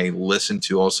life, and I listen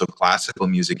to also classical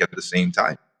music at the same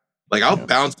time. Like, I'll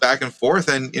bounce back and forth,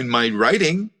 and in my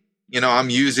writing, you know, I'm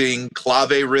using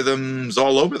clave rhythms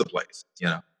all over the place. You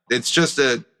know, it's just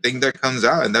a thing that comes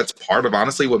out, and that's part of,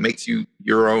 honestly, what makes you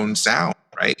your own sound,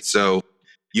 right? So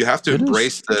you have to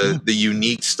embrace the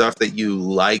unique stuff that you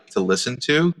like to listen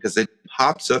to, because it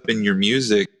pops up in your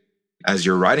music as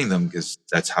you're writing them, because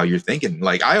that's how you're thinking.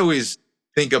 Like, I always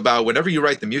think about, whenever you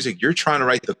write the music, you're trying to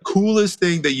write the coolest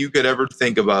thing that you could ever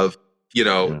think of, you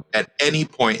know, at any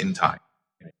point in time.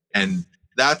 And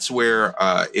that's where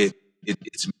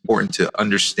it's important to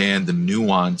understand the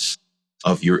nuance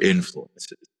of your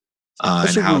influences.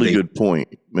 That's a really good point,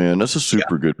 man. That's a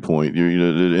super good point. You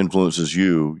know, it influences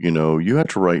you. You know, you have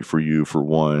to write for you, for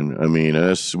one. I mean,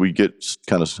 as we get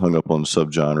kind of hung up on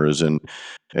subgenres,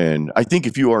 and I think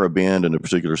if you are a band in a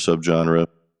particular subgenre,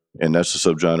 and that's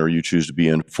the subgenre you choose to be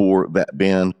in for that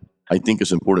band, I think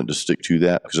it's important to stick to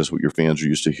that, because that's what your fans are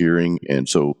used to hearing. And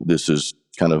so this is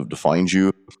kind of defines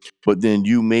you. But then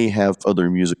you may have other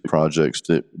music projects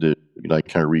that like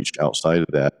kind of reach outside of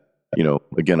that. You know,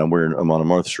 again, I'm wearing a Amon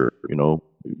Amarth shirt, you know,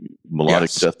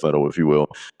 melodic death metal, if you will.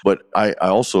 But I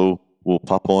also will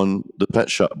pop on the Pet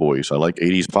Shop Boys. I like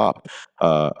 80s pop.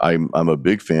 I'm a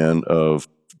big fan of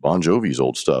Bon Jovi's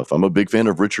old stuff. I'm a big fan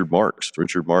of Richard Marx.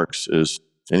 Richard Marx is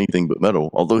anything but metal,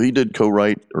 although he did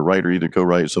co-write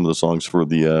some of the songs for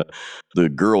the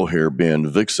girl hair band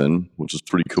Vixen, which is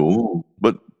pretty cool.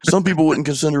 But some people wouldn't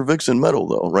consider Vixen metal,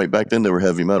 though, right? Back then they were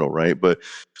heavy metal, right? But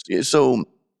so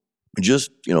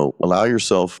just, you know,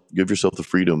 give yourself the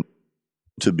freedom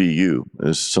to be you.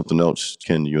 It's something else,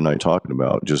 Ken, you and I talking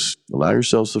about. Just allow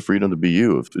yourselves the freedom to be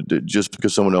you. Just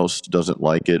because someone else doesn't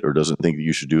like it or doesn't think that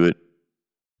you should do it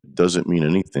doesn't mean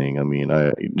anything. I mean,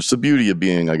 it's the beauty of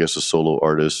being, I guess, a solo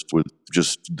artist with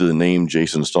just the name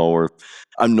Jason Stallworth.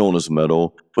 I'm known as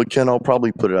metal, but Ken, I'll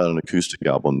probably put out an acoustic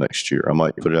album next year. I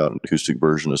might put out an acoustic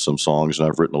version of some songs, and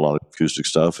I've written a lot of acoustic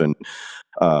stuff, and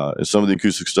some of the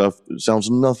acoustic stuff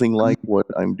sounds nothing like what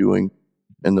I'm doing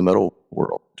in the metal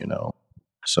world, you know?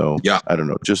 So I don't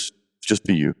know, just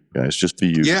be you guys, just be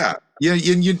you. Yeah.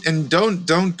 And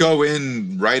don't go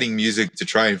in writing music to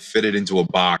try and fit it into a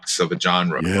box of a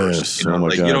genre first. You know,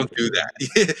 like, you don't do that.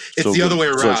 It's so the other way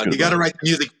around. You got to write the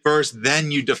music first,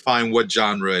 then you define what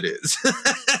genre it is.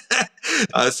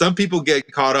 Some people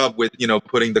get caught up with, you know,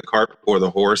 putting the cart before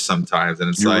the horse sometimes, and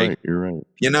it's you're right.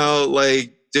 You know,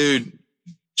 like, dude,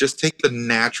 just take the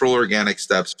natural, organic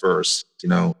steps first. You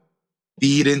know,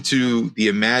 feed into the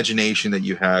imagination that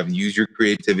you have and use your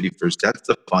creativity first. That's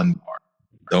the fun part.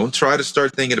 Don't try to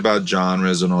start thinking about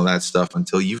genres and all that stuff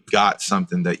until you've got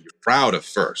something that you're proud of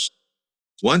first.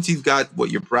 Once you've got what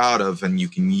you're proud of and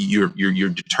you're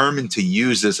determined to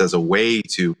use this as a way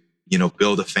to,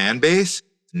 build a fan base,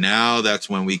 now that's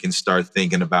when we can start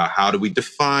thinking about how do we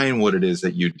define what it is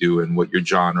that you do and what your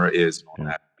genre is and all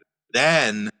that.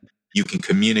 Then you can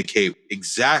communicate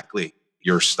exactly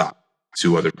your style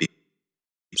to other people.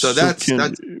 So that's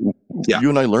yeah. You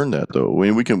and I learned that though. I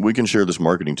mean, we can share this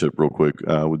marketing tip real quick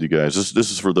with you guys. This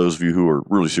is for those of you who are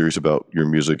really serious about your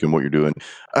music and what you're doing,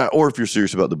 or if you're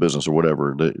serious about the business or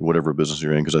whatever business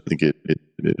you're in, because I think it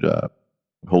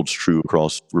holds true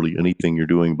across really anything you're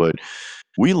doing. But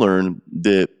we learned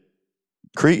that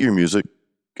create your music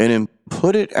and then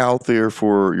put it out there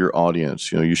for your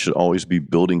audience. You should always be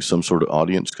building some sort of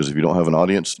audience, because if you don't have an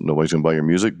audience, nobody's going to buy your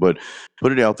music. But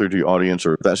put it out there to your audience,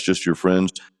 or if that's just your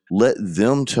friends, let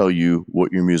them tell you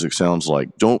what your music sounds like.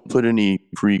 Don't put any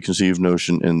preconceived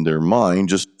notion in their mind.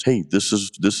 Just, hey,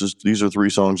 these are 3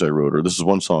 songs I wrote, or this is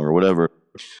 1 song, or whatever,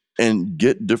 and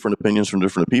get different opinions from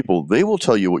different people. They will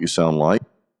tell you what you sound like.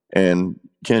 And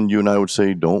Ken, you and I would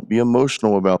say, don't be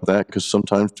emotional about that, because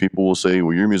sometimes people will say,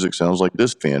 well, your music sounds like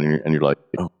this band. And you're like,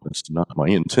 oh, that's not my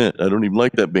intent. I don't even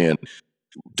like that band.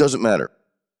 Doesn't matter.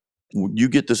 You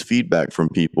get this feedback from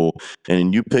people,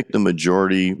 and you pick the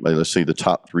majority, like let's say the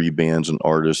top 3 bands and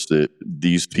artists that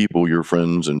these people, your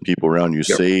friends and people around you,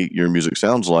 say your music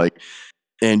sounds like,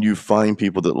 and you find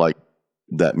people that like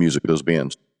that music, those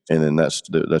bands. And then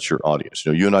that's your audience.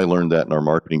 You and I learned that in our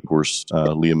marketing course,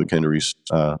 Leah McHenry's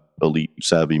Elite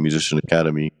Savvy Musician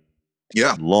Academy.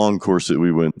 Yeah, long course that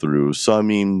we went through. So I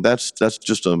mean, that's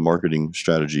just a marketing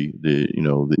strategy that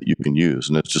that you can use,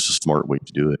 and that's just a smart way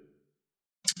to do it.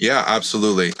 Yeah,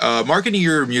 absolutely. Marketing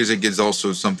your music is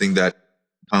also something that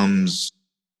comes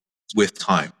with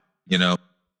time.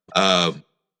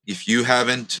 If you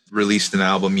haven't released an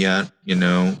album yet,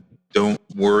 don't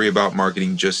worry about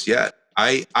marketing just yet.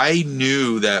 I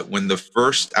knew that when the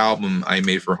first album I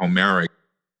made for Homeric,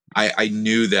 I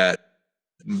knew that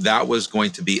was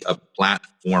going to be a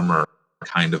platformer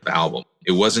kind of album.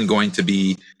 It wasn't going to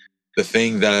be the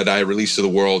thing that I released to the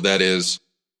world that is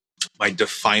my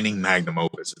defining magnum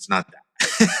opus. It's not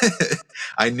that.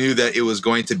 I knew that it was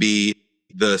going to be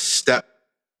the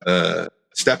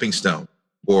stepping stone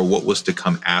for what was to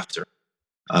come after.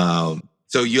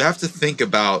 So you have to think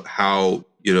about how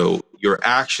your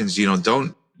actions.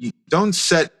 Don't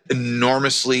set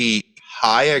enormously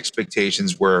high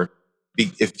expectations where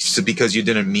because you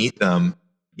didn't meet them,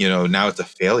 now it's a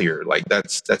failure. Like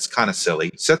that's kind of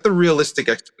silly. Set the realistic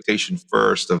expectation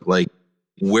first of like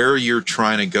where you're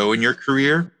trying to go in your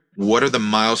career. What are the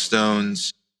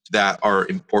milestones that are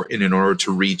important in order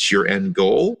to reach your end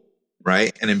goal,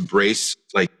 right? And embrace,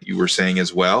 like you were saying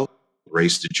as well,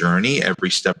 embrace the journey,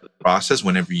 every step of the process.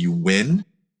 Whenever you win,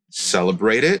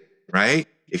 celebrate it, right?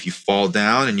 If you fall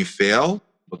down and you fail,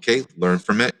 okay, learn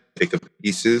from it, pick up the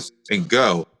pieces and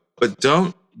go. But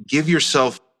don't give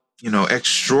yourself,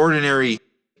 extraordinarily,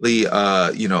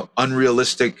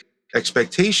 unrealistic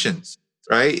expectations,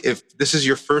 right? If this is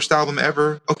your first album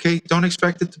ever, okay, don't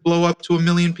expect it to blow up to 1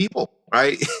 million people,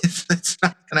 right? It's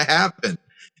not going to happen.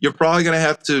 You're probably going to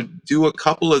have to do a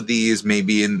couple of these,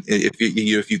 maybe,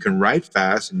 if you can write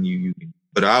fast and you can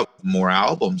put out more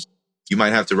albums. You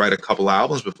might have to write a couple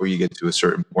albums before you get to a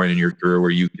certain point in your career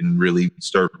where you can really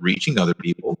start reaching other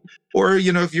people. Or,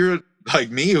 if you're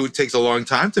like me, who takes a long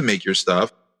time to make your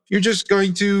stuff, you're just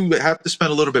going to have to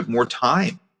spend a little bit more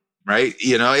time, right?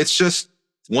 It's just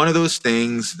one of those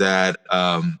things that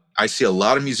I see a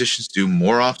lot of musicians do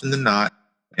more often than not.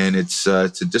 And it's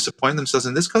to disappoint themselves.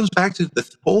 And this comes back to the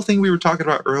whole thing we were talking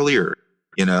about earlier.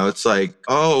 It's like,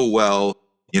 oh, well,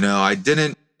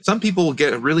 some people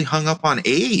get really hung up on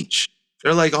age.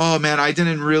 They're like, oh man, I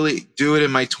didn't really do it in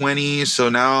my 20s. So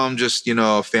now I'm just,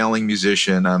 a failing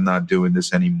musician. I'm not doing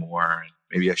this anymore.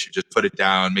 Maybe I should just put it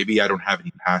down. Maybe I don't have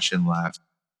any passion left.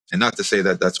 And not to say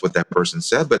that that's what that person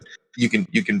said, but you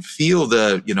can feel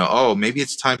the, oh, maybe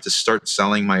it's time to start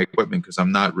selling my equipment because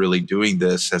I'm not really doing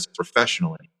this as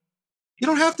professionally. You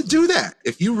don't have to do that.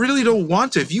 If you really don't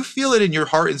want to, if you feel it in your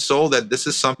heart and soul that this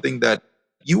is something that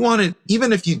you want to,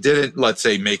 even if you didn't, let's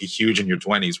say, make it huge in your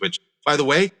 20s, which, by the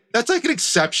way, that's like an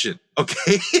exception,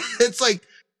 okay? It's like,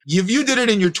 if you did it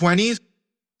in your 20s,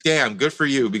 damn, good for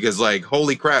you, because like,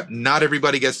 holy crap, not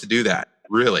everybody gets to do that,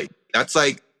 really. That's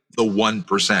like the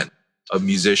 1% of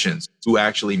musicians who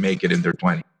actually make it in their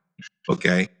 20s,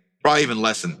 okay? Probably even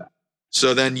less than that.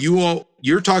 So then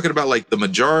you're talking about like the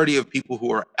majority of people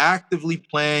who are actively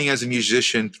playing as a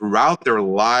musician throughout their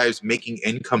lives, making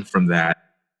income from that.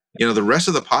 The rest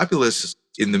of the populace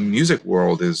in the music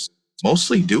world is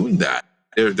mostly doing that.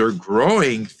 They're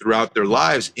growing throughout their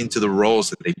lives into the roles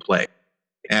that they play.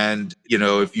 And,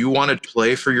 if you want to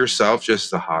play for yourself,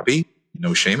 just a hobby,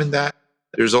 no shame in that.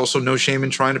 There's also no shame in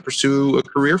trying to pursue a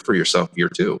career for yourself here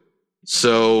too.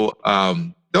 So,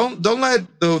 don't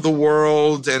let the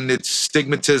world and its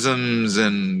stigmatisms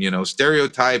and,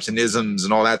 stereotypes and isms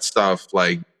and all that stuff,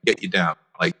 like, get you down.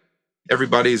 Like,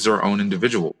 everybody's their own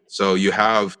individual. So you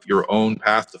have your own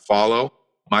path to follow.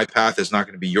 My path is not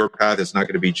going to be your path. It's not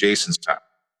going to be Jason's path.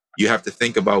 You have to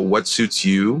think about what suits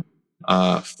you,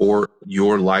 for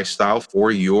your lifestyle,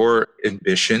 for your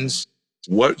ambitions,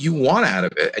 what you want out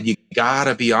of it. And you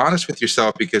gotta be honest with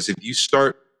yourself, because if you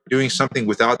start doing something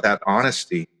without that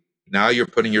honesty, now you're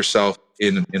putting yourself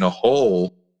in a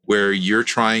hole where you're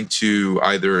trying to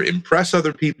either impress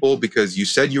other people because you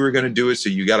said you were going to do it, so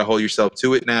you got to hold yourself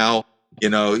to it now.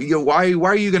 Why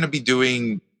are you going to be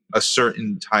doing a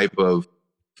certain type of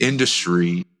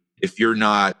industry if you're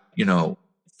not,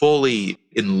 fully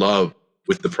in love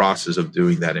with the process of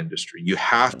doing that industry? You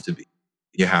have to be.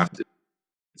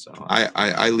 So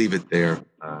I leave it there.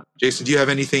 Jason, do you have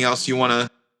anything else you want to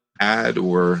add,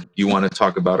 or do you want to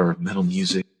talk about our metal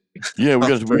music? Yeah, we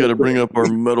got to bring up our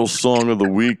metal song of the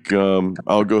week.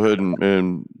 I'll go ahead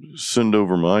and send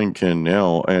over mine, Ken,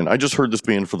 now. And I just heard this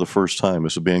band for the first time.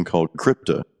 It's a band called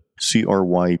Crypta,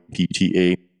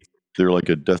 Crypta. They're like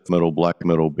a death metal, black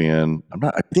metal band.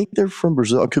 I think they're from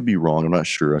Brazil. I could be wrong. I'm not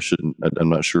sure. I'm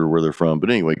not sure where they're from. But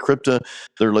anyway, Crypta,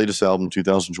 their latest album,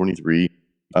 2023.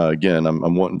 Again,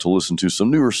 I'm wanting to listen to some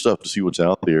newer stuff to see what's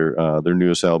out there. Their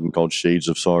newest album called Shades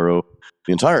of Sorrow.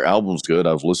 The entire album's good.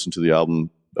 I've listened to the album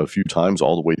a few times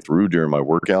all the way through during my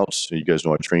workouts. You guys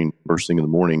know I train first thing in the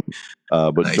morning.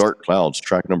 But nice. Dark Clouds,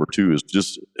 track number 2,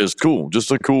 is cool.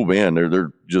 Just a cool band.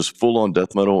 They're just full on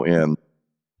death metal, and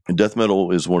death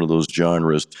metal is one of those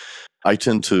genres. I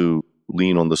tend to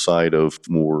lean on the side of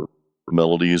more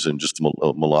melodies and just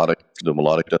the melodic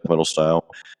death metal style,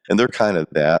 and they're kind of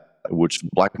that. Which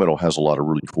black metal has a lot of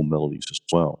really cool melodies as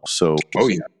well. So, oh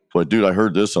yeah. But dude, I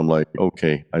heard this. I'm like,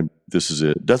 okay, this is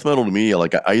it. Death metal to me, I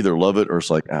either love it or it's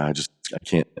like, I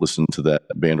can't listen to that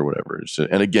band or whatever.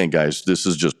 And again, guys, this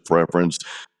is just preference.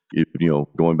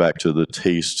 Going back to the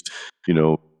taste,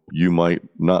 you might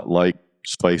not like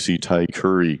spicy Thai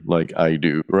curry like I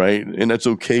do, right? And that's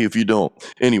okay if you don't.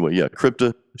 Anyway, yeah,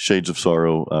 Crypta, Shades of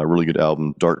Sorrow, really good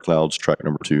album. Dark Clouds, track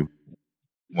number 2.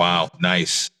 Wow,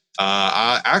 nice.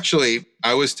 Actually,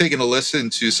 I was taking a listen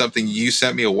to something you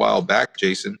sent me a while back,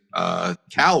 Jason.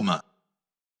 Kalmah.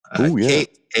 Oh, yeah.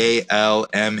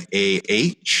 Kalmah.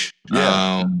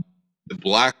 Yeah. The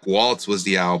Black Waltz was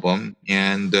the album,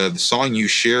 and the song you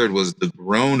shared was The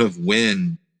Groan of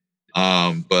Wind.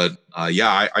 But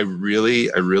I really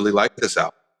like this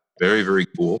album. Very, very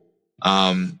cool.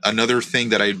 Another thing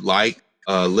that I like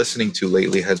listening to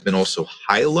lately has been also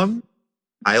Heilung,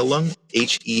 Heilung.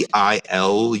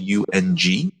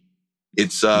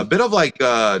 It's a bit of like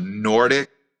a Nordic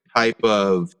type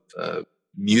of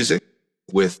music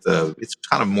with it's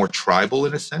kind of more tribal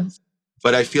in a sense,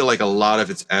 but I feel like a lot of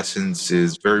its essence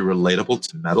is very relatable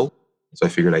to metal, so I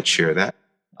figured I'd share that.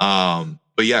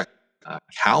 But yeah,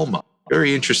 Kalmah,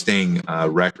 very interesting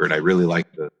record. I really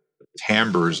like the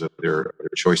timbres of their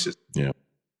choices. Yeah.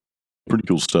 Pretty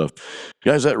cool stuff.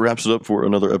 Guys, that wraps it up for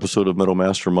another episode of Metal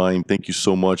Mastermind. Thank you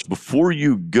so much. Before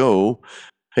you go,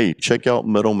 hey, check out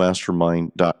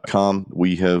metalmastermind.com.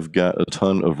 We have got a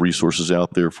ton of resources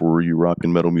out there for you rock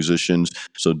and metal musicians.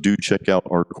 So do check out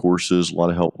our courses. A lot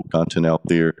of helpful content out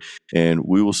there. And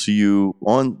we will see you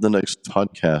on the next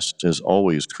podcast. As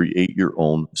always, create your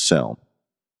own sound.